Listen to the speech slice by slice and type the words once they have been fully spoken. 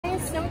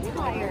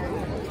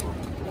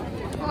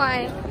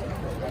Why?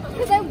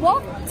 Because I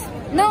walked.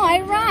 No,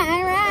 I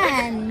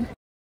ran.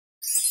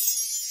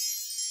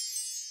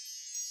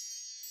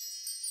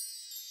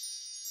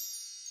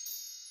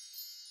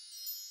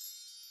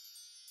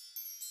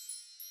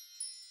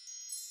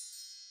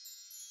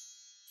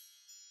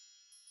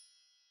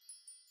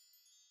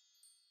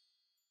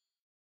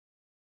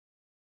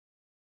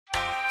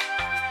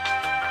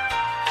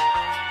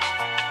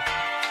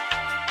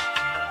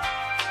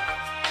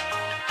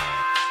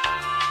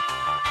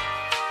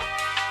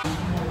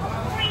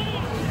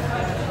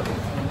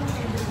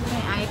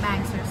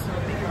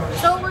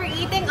 So we're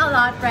eating a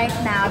lot right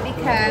now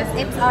because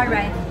it's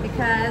alright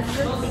because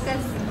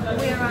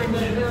we're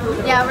running.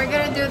 Yeah, we're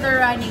gonna do the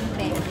running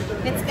thing.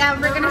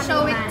 We're gonna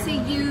show it to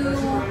you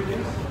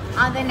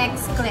on the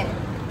next clip.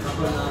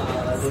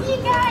 See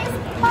you guys.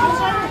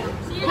 Bye.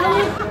 See you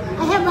guys.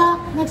 I have a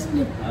next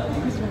clip.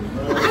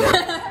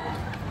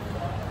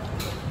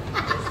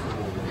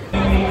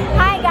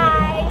 Hi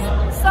guys.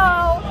 So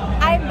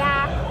I'm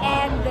back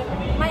and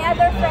my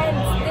other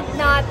friends did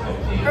not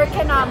or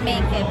cannot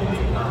make it.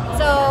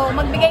 So,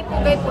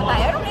 magbigay-pugay po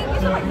tayo. Anong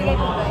English na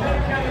magbigay-pugay?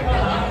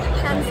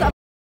 Hands up.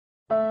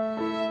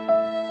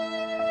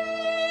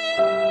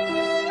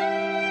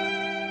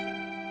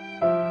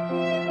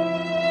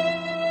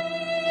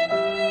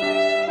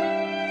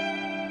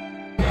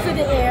 To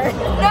the air.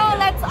 No,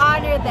 let's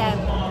honor them.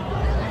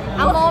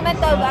 A moment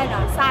of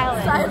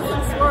silence.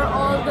 Silence for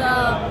all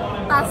the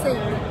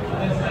passing.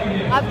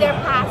 Of their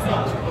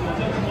passage.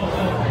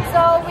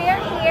 So, we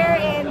are here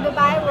in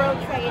Dubai World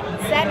Trade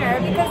Center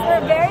because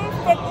we're very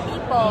fit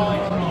people.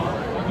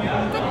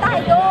 Fit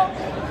tayo.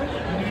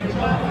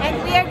 And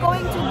we are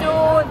going to do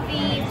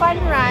the fun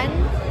run.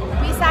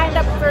 We signed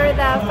up for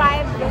the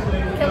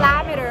 5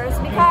 kilometers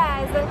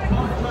because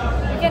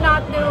we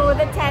cannot do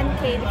the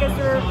 10K because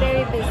we're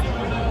very busy.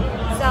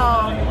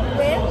 So,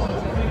 with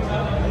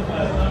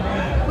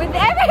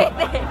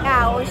everything.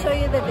 Now, we'll show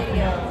you the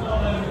video.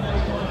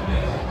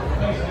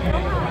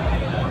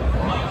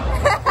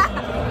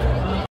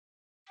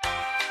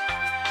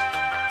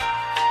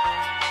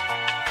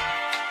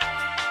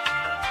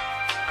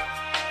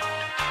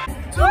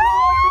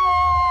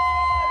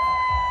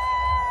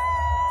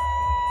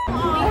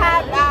 We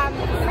have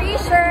free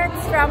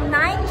shirts from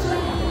Nike.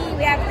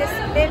 We have this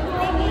thin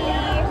thingy.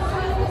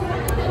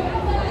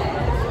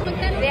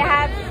 We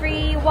have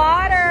free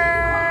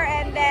water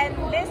and then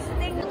this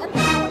thing.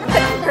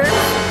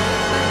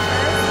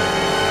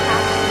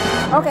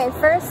 Okay,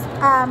 first,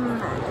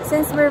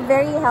 since we're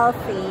very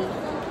healthy,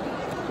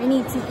 we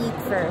need to eat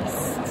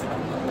first.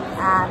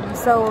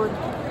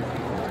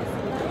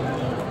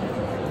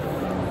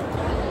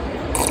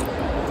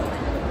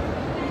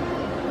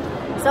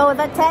 So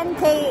the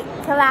 10K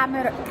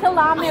kilometer?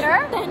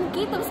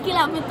 10K tapos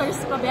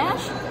kilometers pa,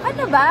 besh?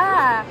 Ano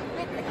ba?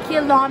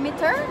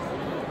 Kilometer?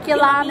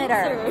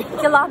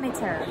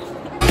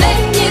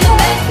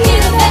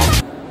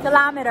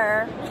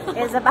 Kilometer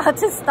is about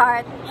to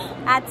start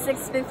at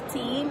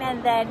 6:15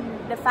 and then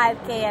the 5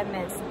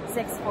 km is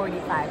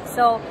 6:45.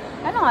 So,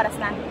 anong oras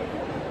na?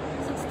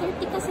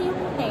 6:30 kasi yung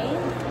 10.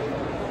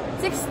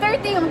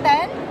 6:30 yung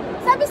 10?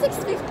 Sabi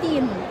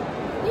 6:15.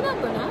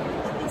 Binago na?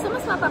 So,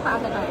 mas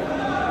mapapaaga tayo.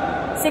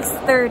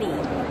 6:30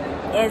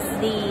 is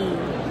the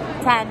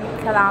 10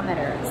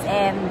 kilometers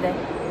and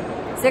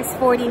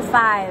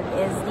 6:45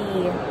 is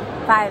the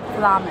 5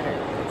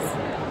 kilometers.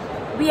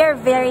 We are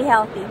very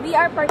healthy. We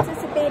are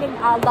participating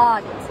a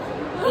lot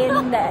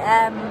in the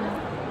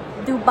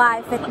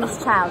Dubai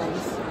Fitness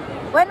Challenge.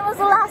 When was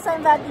the last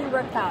time that you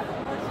worked out?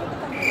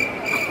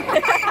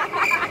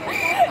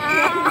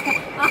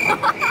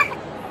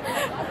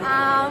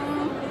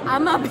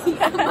 I'm a bee.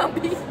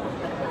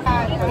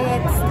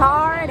 It's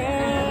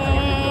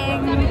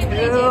starting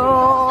to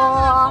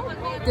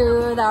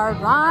do the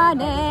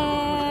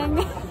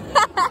running.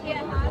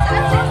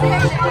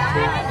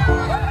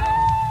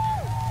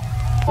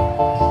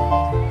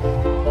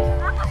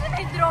 Ako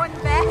may drone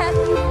bed.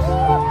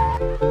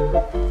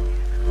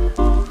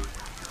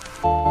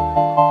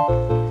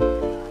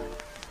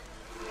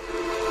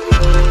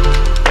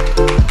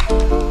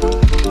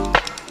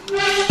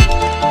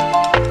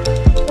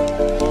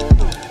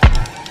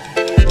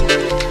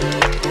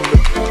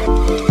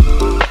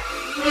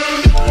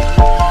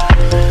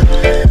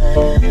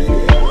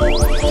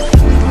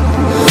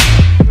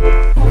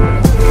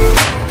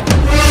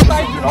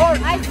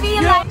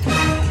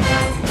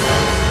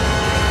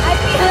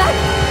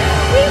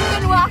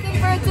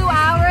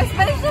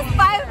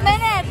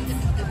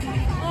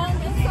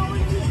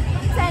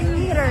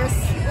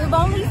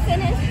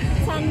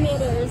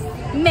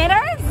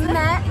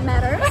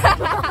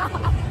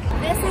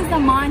 This is the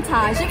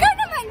montage. Ikaw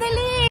naman,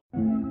 dali!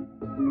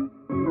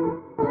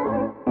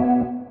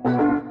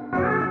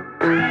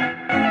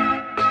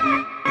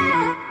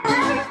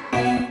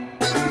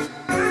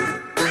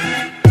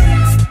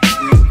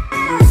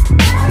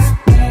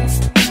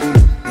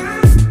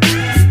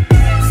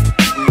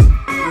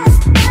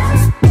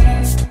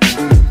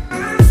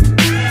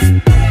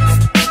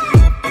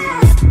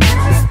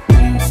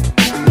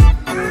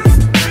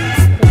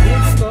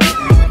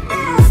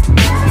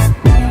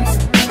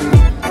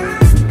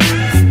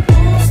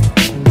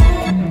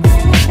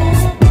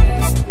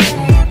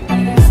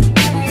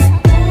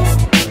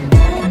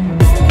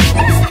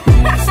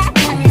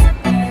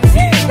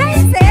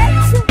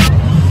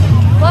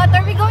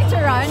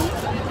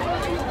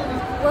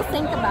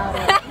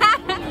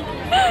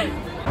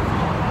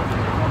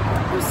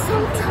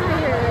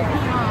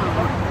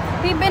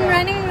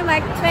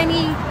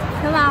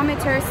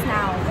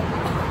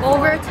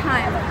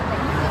 overtime.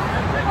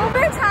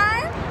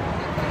 Overtime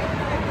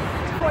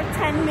for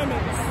 10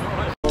 minutes.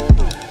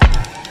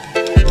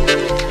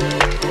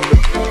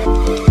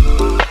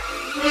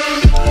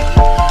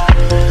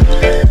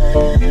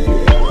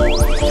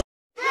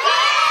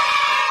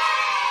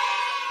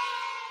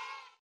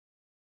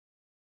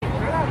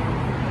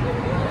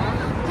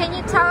 Can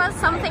you tell us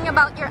something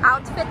about your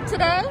outfit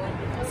today?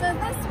 So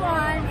this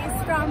one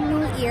is from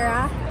New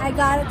Era. I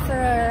got it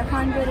for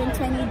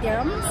 120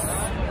 dirhams.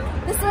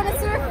 This one is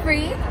for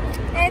free.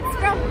 It's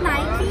from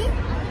Nike.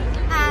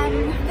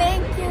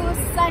 Thank you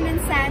Sun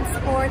and Sand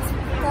Sports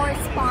for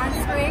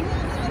sponsoring.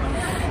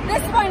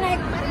 This one,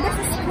 this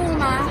is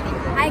Puma.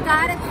 I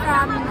got it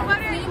from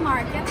Flea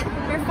Market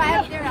for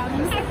 5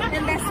 dirhams.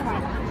 And this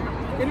one.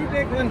 Can you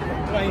take one?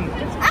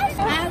 As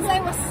I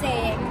was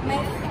saying, my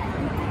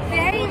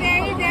very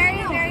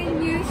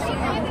new shoe.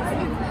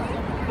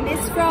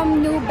 It's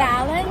from New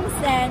Balance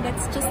and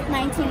it's just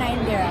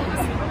 99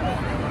 dirhams.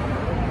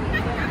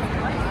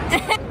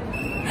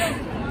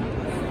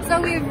 So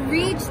we've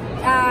reached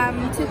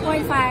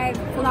 2.5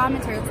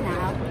 kilometers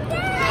now.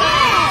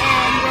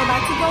 And we're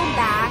about to go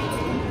back to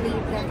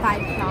complete the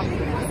 5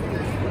 kilometers.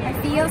 I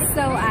feel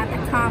so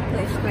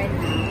accomplished right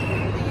now.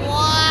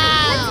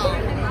 Wow!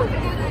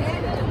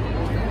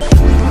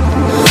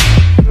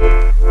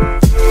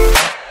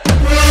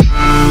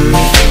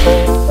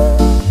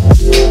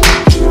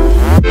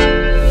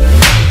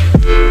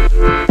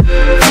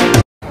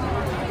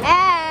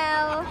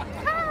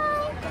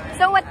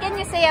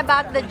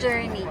 About the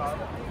journey.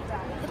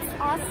 It's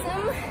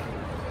awesome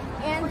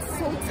and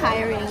so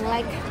tiring.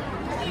 Like,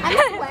 I'm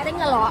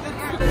sweating a lot.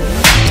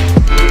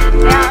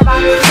 We are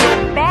about to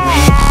go back.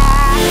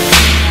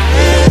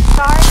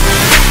 Start.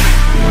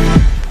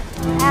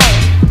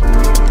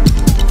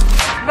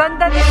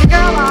 Ganda this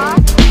girl, huh?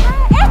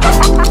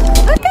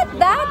 Look at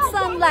that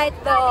sunlight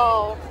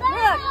though.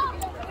 Look.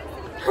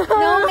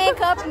 No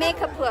makeup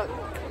look.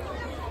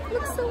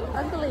 Looks so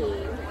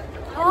ugly.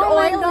 Oh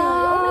my oily. gosh.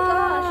 Oh my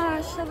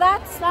gosh.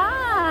 That's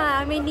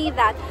we need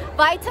that.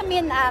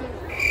 Vitamin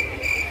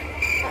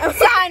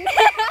sun.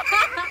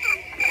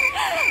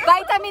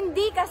 Vitamin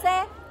D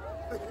kasi.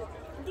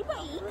 Di ba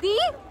E? D?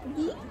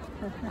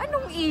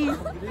 Anong E?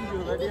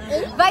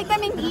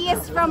 Vitamin E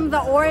is from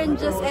the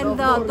oranges and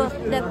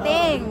the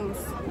things.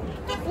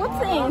 What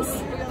things?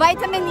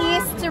 Vitamin E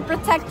is to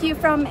protect you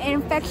from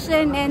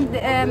infection and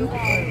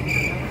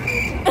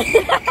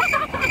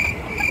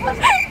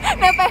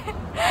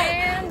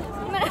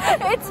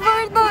And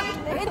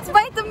it's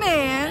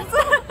vitamins.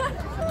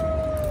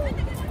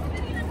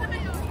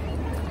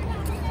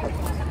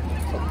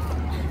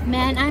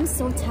 Man, I'm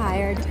so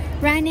tired.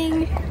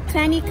 Running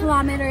 20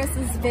 kilometers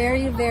is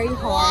very hard.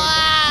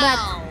 Wow. But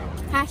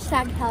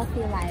hashtag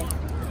healthy life.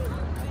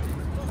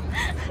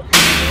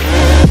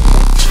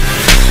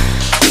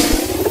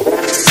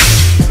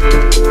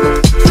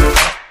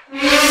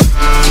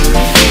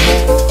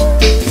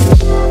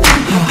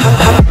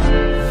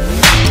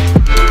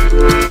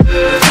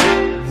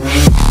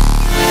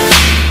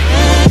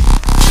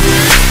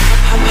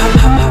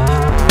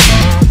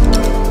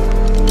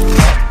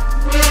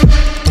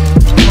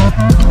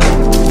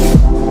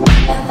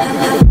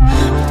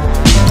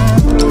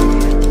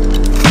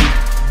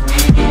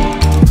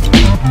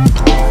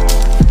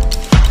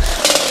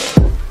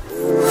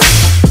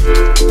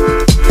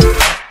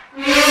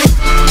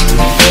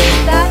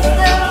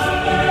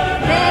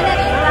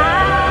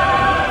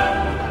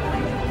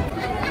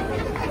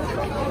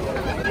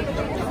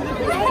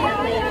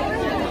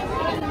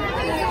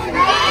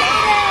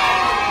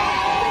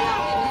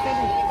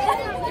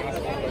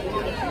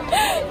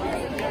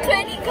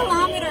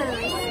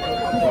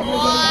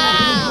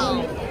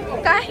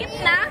 kahit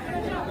na.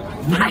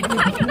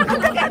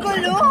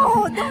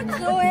 Nakakagulo! Don't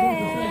do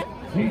it!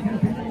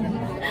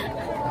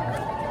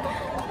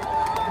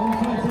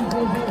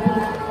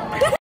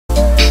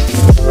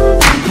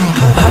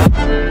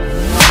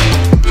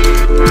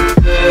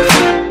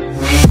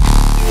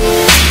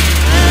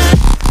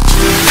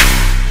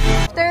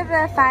 After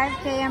the 5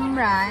 km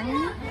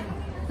run,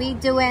 we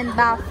doing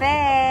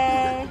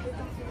buffet.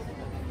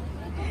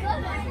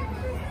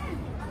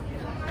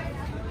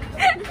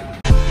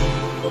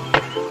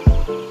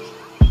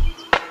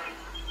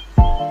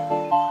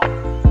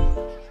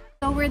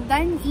 So we're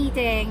done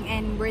eating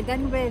and we're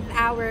done with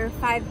our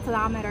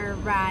 5-kilometer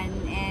run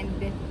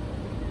and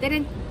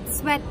didn't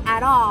sweat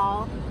at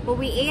all, but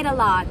we ate a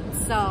lot.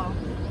 So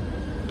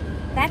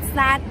that's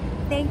that.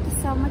 Thank you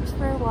so much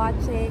for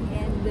watching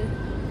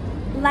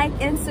and like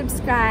and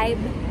subscribe,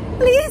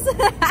 please.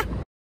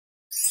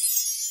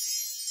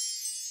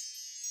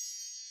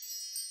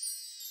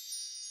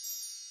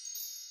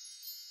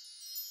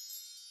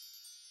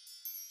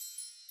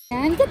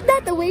 And get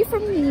that away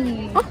from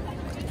me. Oh,